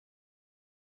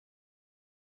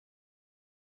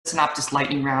Synoptus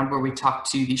lightning round where we talk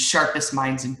to the sharpest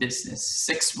minds in business.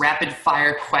 6 rapid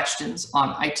fire questions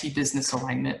on IT business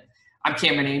alignment. I'm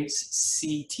Cameron Ames,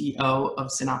 CTO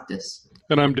of Synoptus.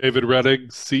 And I'm David Rettig,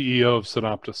 CEO of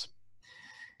Synoptus.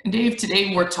 And Dave,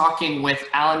 today we're talking with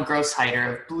Alan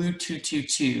Grosheider of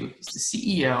Blue222. He's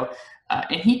the CEO,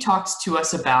 and he talks to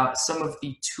us about some of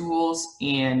the tools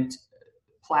and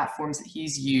platforms that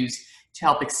he's used to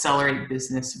help accelerate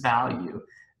business value.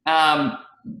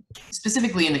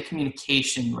 Specifically in the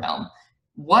communication realm,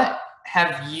 what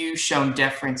have you shown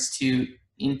deference to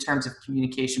in terms of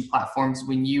communication platforms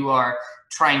when you are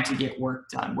trying to get work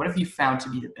done? What have you found to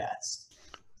be the best?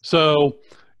 So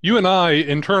you and I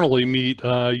internally meet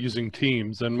using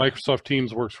Teams, and Microsoft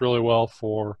Teams works really well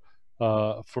for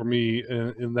me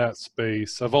in that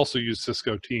space. I've also used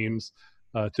Cisco Teams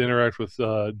to interact with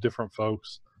different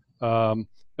folks.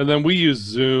 And then we use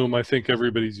Zoom. I think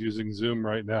everybody's using Zoom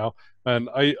right now. And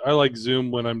I like Zoom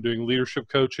when I'm doing leadership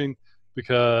coaching,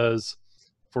 because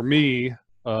for me,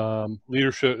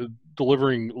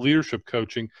 delivering leadership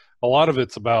coaching, a lot of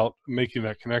it's about making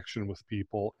that connection with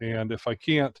people. And if I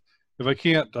can't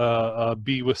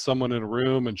be with someone in a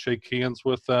room and shake hands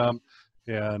with them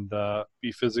and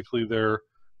be physically there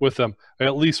with them, I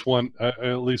at least want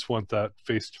that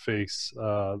face-to-face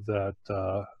that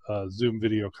Zoom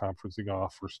video conferencing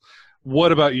offers.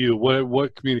 What about you?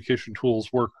 What communication tools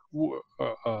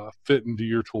fit into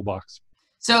your toolbox?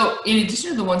 So in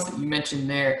addition to the ones that you mentioned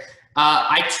there,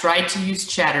 I try to use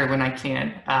Chatter when I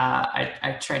can.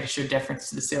 I try to show deference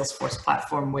to the Salesforce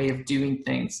platform way of doing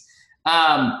things.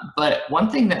 But one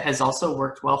thing that has also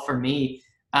worked well for me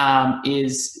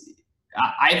is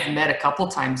I've met a couple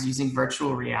times using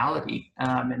virtual reality,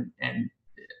 and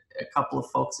a couple of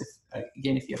folks,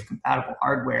 if you have compatible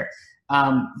hardware,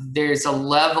 there's a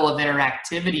level of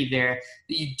interactivity there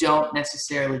that you don't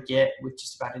necessarily get with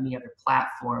just about any other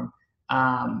platform,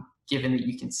 given that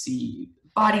you can see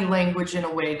body language in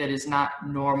a way that is not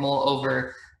normal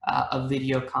over a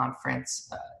video conference.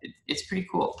 It's pretty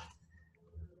cool.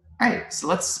 All right, so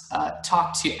let's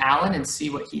talk to Alan and see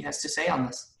what he has to say on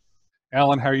this.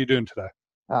 Alan, how are you doing today?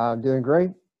 I'm doing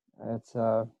great. It's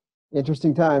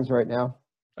interesting times right now.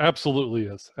 Absolutely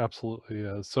is. Absolutely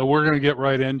is. So we're going to get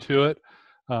right into it.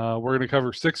 We're going to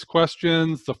cover 6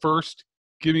 questions. The first,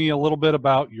 give me a little bit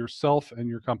about yourself and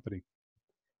your company.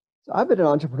 So I've been an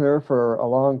entrepreneur for a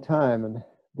long time, and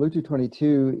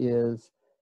Blue222 is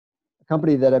a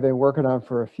company that I've been working on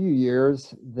for a few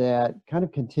years that kind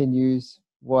of continues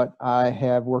what I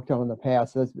have worked on in the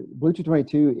past. So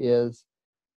Blue222 is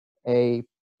a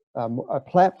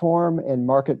platform and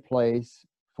marketplace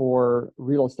for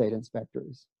real estate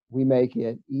inspectors. We make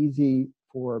it easy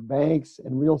for banks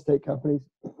and real estate companies,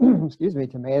 excuse me,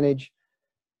 to manage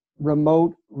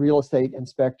remote real estate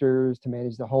inspectors, to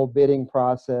manage the whole bidding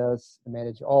process, to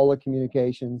manage all the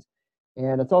communications.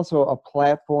 And it's also a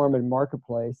platform and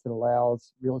marketplace that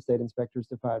allows real estate inspectors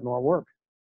to find more work.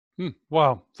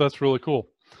 Wow, that's really cool.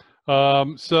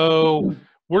 So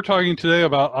we're talking today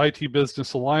about IT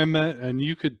business alignment, and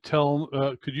you could tell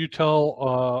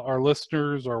our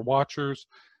listeners, our watchers,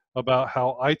 about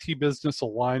how IT business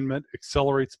alignment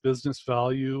accelerates business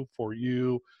value for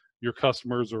you, your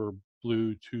customers, or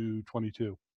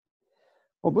Blue222?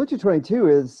 Well,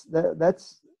 Blue222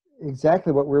 that's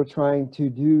exactly what we're trying to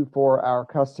do for our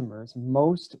customers.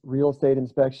 Most real estate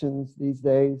inspections these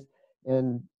days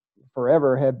and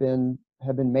forever have been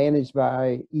managed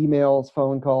by emails,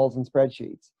 phone calls, and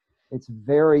spreadsheets. It's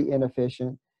very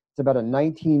inefficient. It's about a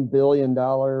 $19 billion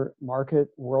market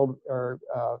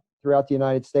throughout the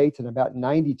United States, and about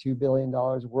 $92 billion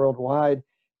worldwide.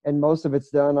 And most of it's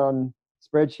done on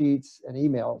spreadsheets and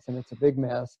emails, and it's a big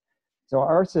mess. So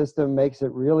our system makes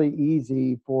it really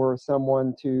easy for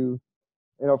someone to,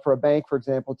 for a bank, for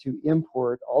example, to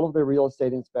import all of their real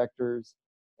estate inspectors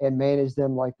and manage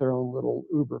them like their own little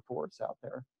Uber force out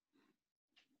there.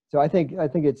 So I think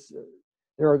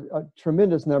there are a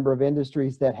tremendous number of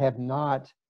industries that have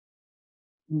not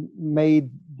made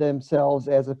themselves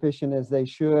as efficient as they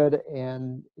should,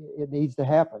 and it needs to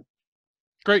happen.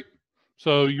 Great.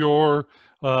 So your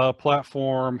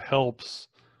platform helps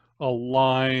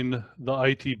align the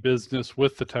IT business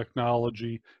with the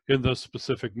technology in those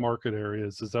specific market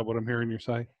areas. Is that what I'm hearing you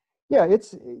say? Yeah,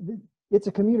 it's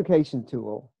a communication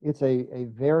tool. It's a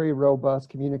very robust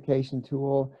communication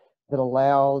tool that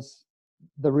allows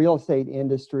the real estate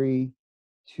industry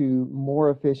to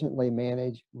more efficiently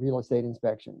manage real estate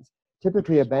inspections.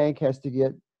 Typically, a bank has to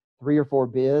get 3 or 4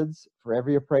 bids for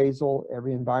every appraisal,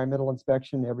 every environmental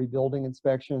inspection, every building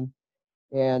inspection,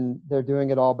 and they're doing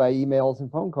it all by emails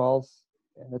and phone calls,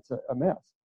 and it's a mess.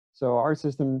 So our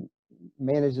system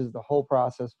manages the whole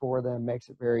process for them, makes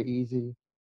it very easy,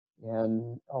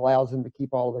 and allows them to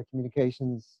keep all of their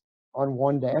communications on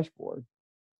one dashboard.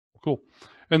 Cool.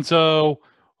 And so,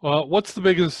 what's the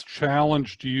biggest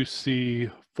challenge do you see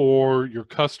for your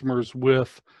customers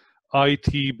with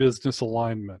IT business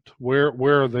alignment?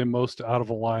 Where are they most out of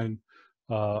line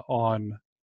on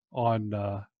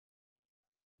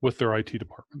with their IT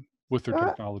department, with their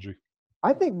technology?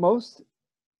 I think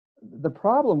the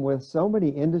problem with so many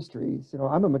industries,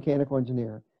 I'm a mechanical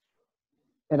engineer,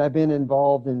 and I've been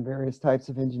involved in various types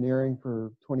of engineering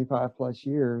for 25 plus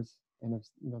years, and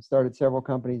have started several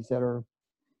companies that are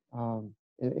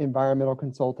environmental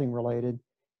consulting related.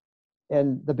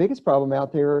 And the biggest problem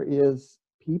out there is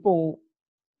people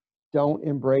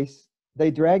they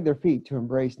drag their feet to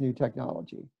embrace new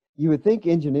technology. You would think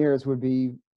engineers would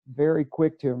be very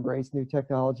quick to embrace new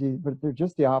technology, but they're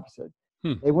just the opposite.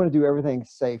 They want to do everything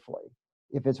safely.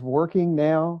 If it's working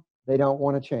now, they don't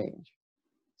want to change.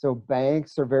 So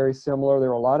banks are very similar.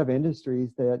 There are a lot of industries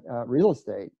that real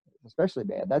estate, especially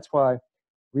bad. That's why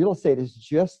real estate is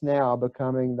just now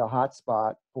becoming the hot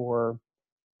spot for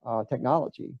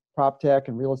technology. Prop tech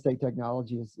and real estate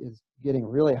technology is getting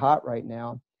really hot right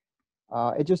now.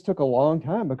 It just took a long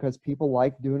time because people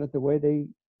like doing it the way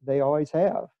they always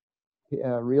have.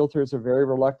 Realtors are very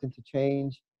reluctant to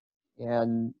change,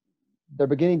 and they're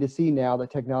beginning to see now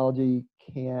that technology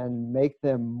can make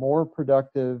them more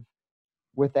productive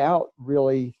without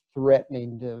really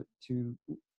threatening to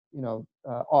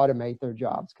automate their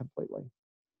jobs completely.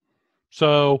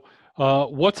 So,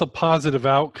 what's a positive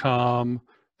outcome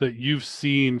that you've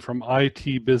seen from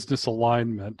IT business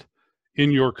alignment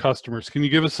in your customers? Can you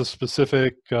give us a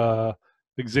specific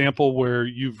example where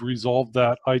you've resolved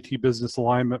that IT business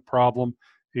alignment problem,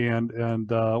 and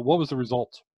what was the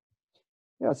result?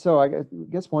 Yeah, so I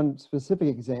guess one specific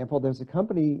example, there's a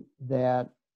company that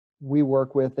we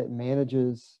work with that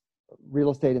manages real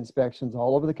estate inspections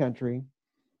all over the country,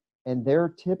 and their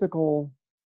typical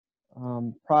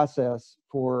process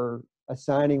for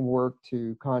assigning work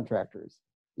to contractors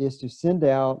is to send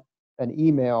out an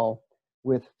email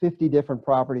with 50 different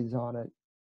properties on it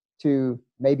to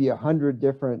maybe 100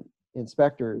 different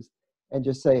inspectors and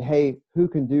just say, hey, who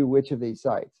can do which of these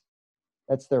sites?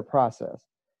 That's their process.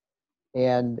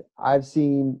 And I've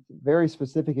seen very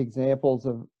specific examples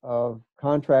of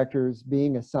contractors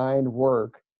being assigned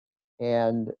work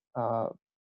and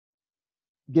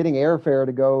getting airfare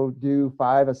to go do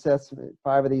 5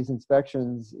 of these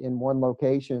inspections in one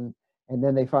location, and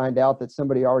then they find out that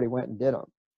somebody already went and did them.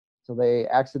 So they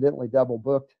accidentally double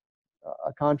booked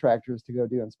contractors to go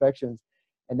do inspections.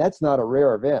 And that's not a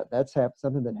rare event. That's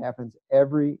something that happens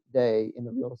every day in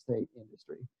the real estate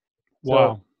industry.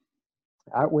 Wow.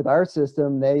 So with our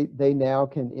system, they now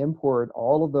can import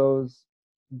all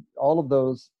of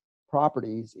those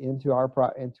properties into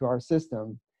our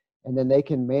system, and then they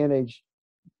can manage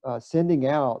sending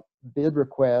out bid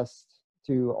requests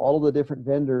to all of the different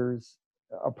vendors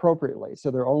appropriately. So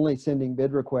they're only sending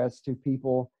bid requests to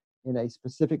people in a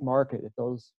specific market if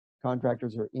those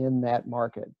contractors are in that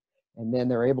market. And then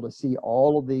they're able to see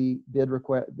all of the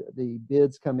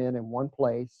bids come in one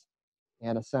place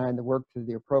and assign the work to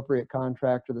the appropriate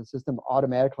contractor. The system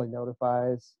automatically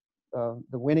notifies the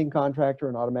winning contractor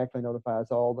and automatically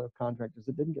notifies all the contractors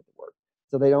that didn't get the work.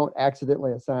 So they don't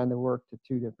accidentally assign the work to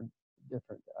 2 different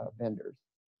vendors.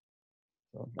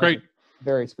 So Great.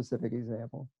 Very specific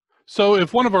example. So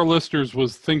if one of our listeners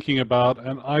was thinking about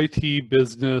an IT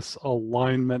business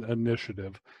alignment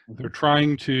initiative, they're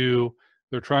trying to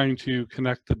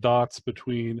connect the dots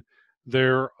between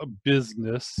their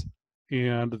business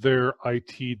and their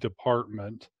IT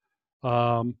department,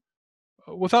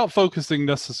 without focusing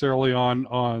necessarily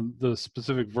on the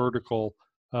specific vertical.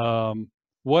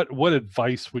 What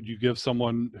advice would you give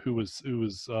someone who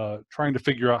was trying to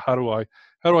figure out how do I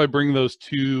bring those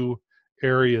 2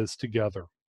 areas together?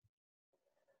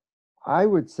 I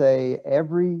would say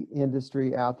every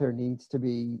industry out there needs to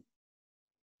be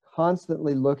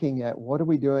constantly looking at what are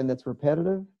we doing that's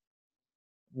repetitive?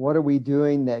 What are we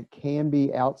doing that can be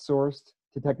outsourced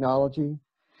to technology?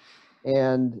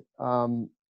 And what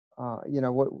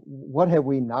have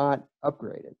we not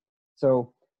upgraded?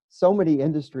 So many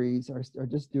industries are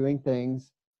just doing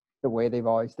things the way they've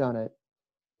always done it.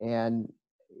 And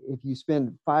if you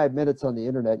spend 5 minutes on the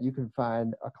internet, you can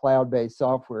find a cloud-based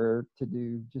software to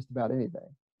do just about anything.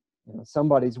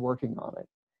 Somebody's working on it.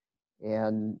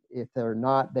 And if they're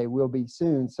not, they will be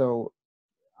soon. So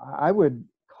I would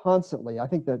constantly, I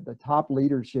think that the top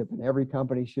leadership in every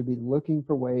company should be looking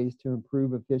for ways to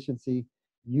improve efficiency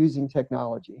using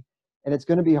technology. And it's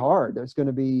going to be hard. There's going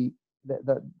to be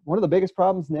one of the biggest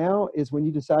problems now is when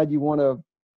you decide you want to,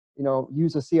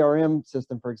 use a CRM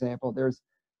system, for example. There's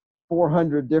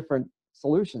 400 different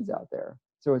solutions out there,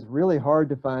 so it's really hard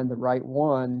to find the right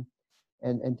one,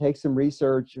 and take some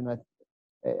research. And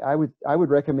I would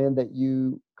recommend that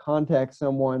you contact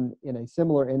someone in a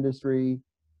similar industry,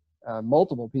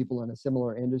 multiple people in a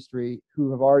similar industry who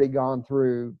have already gone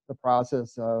through the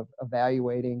process of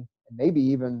evaluating, and maybe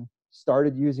even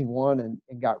started using one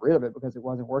and got rid of it because it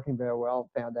wasn't working very well,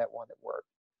 and found that one that worked.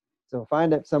 So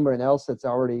find out someone else that's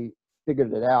already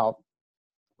figured it out,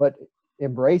 but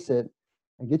embrace it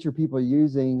and get your people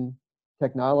using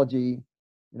technology,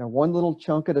 one little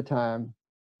chunk at a time.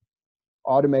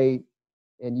 Automate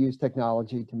and use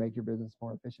technology to make your business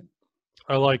more efficient.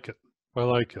 I like it.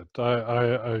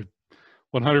 I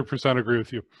 100% agree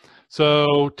with you.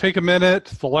 So take a minute.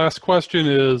 The last question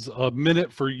is a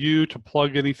minute for you to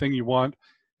plug anything you want.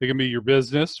 It can be your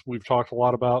business. We've talked a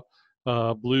lot about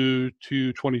Blue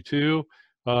 222.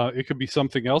 It could be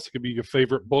something else. It could be your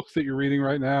favorite book that you're reading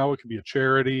right now. It could be a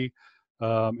charity.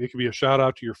 It could be a shout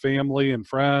out to your family and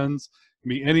friends. It can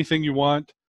be anything you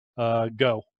want.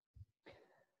 Go.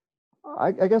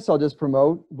 I guess I'll just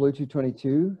promote Blue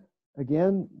 222.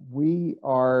 Again, we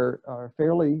are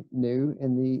fairly new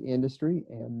in the industry,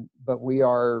 but we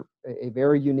are a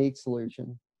very unique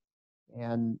solution,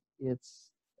 and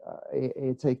it's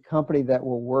a company that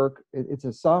will work. It's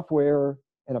a software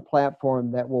and a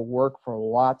platform that will work for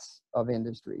lots of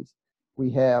industries. We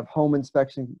have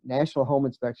national home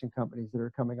inspection companies that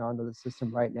are coming onto the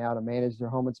system right now to manage their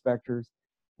home inspectors.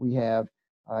 We have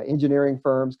engineering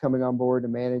firms coming on board to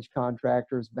manage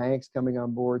contractors, banks coming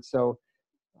on board. So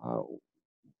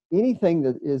anything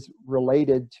that is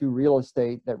related to real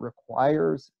estate that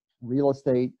requires real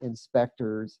estate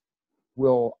inspectors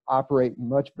will operate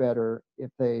much better if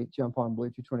they jump on Blue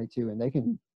 222, and they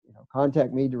can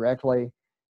contact me directly,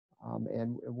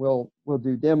 and we'll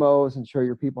do demos and show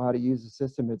your people how to use the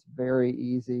system. It's very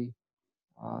easy.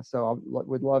 So I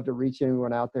would love to reach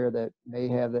anyone out there that may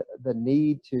have the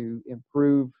need to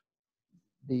improve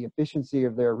the efficiency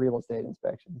of their real estate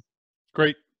inspections.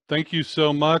 Great. Thank you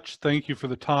so much. Thank you for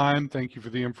the time. Thank you for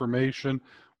the information.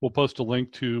 We'll post a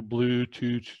link to Blue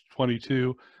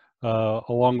 222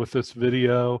 along with this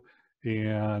video.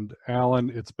 And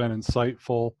Alan, it's been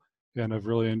insightful, and I've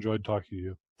really enjoyed talking to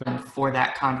you. For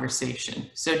that conversation.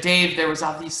 So Dave, there was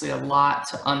obviously a lot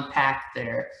to unpack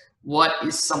there. What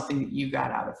is something that you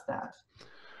got out of that?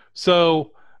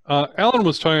 So Alan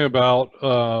was talking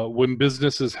about when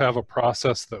businesses have a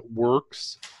process that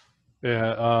works,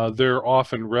 they're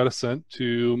often reticent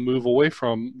to move away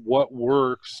from what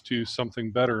works to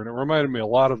something better. And it reminded me a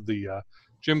lot of the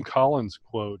Jim Collins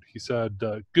quote. He said,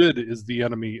 good is the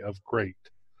enemy of great.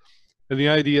 And the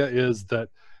idea is that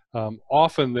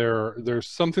often there's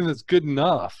something that's good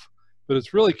enough, but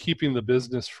it's really keeping the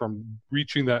business from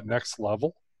reaching that next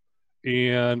level.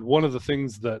 And one of the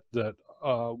things that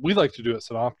we like to do at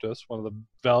Synoptus, one of the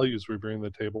values we bring to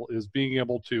the table, is being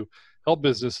able to help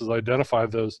businesses identify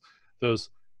those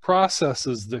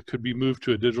processes that could be moved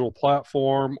to a digital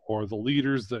platform, or the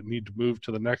leaders that need to move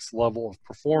to the next level of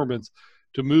performance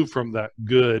to move from that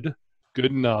good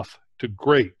enough to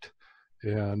great.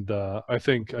 And I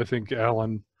think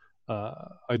Alan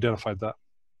identified that.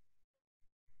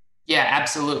 Yeah,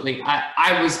 absolutely.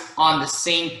 I was on the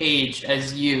same page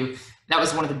as you. That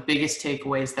was one of the biggest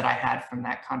takeaways that I had from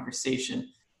that conversation.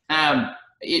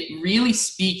 It really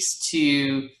speaks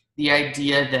to the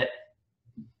idea that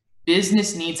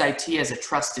business needs IT as a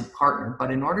trusted partner,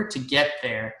 but in order to get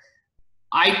there,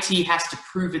 IT has to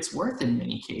prove its worth in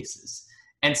many cases.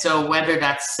 And so whether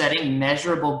that's setting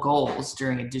measurable goals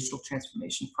during a digital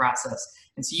transformation process,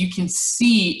 and so you can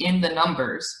see in the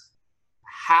numbers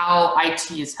how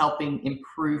IT is helping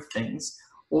improve things,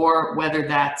 or whether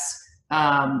that's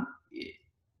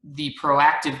the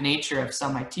proactive nature of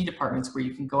some IT departments where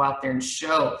you can go out there and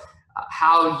show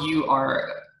how you are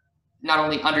not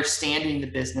only understanding the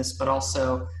business, but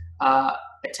also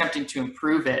attempting to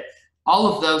improve it. All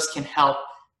of those can help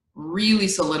really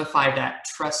solidify that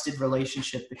trusted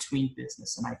relationship between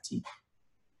business and IT.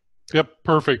 Yep,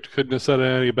 perfect. Couldn't have said it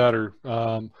any better.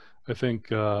 I think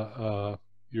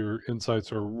your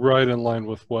insights are right in line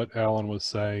with what Alan was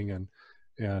saying,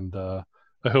 and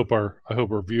I hope our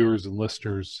viewers and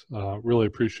listeners really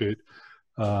appreciate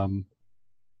the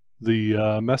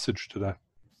message today.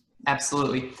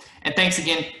 Absolutely. And thanks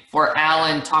again for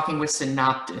Alan talking with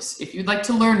Synoptus. If you'd like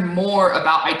to learn more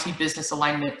about IT business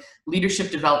alignment,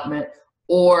 leadership development,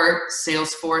 or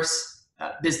Salesforce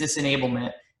business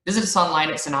enablement, visit us online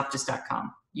at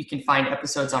synoptus.com. You can find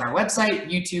episodes on our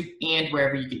website, YouTube, and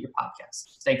wherever you get your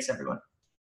podcasts. Thanks, everyone.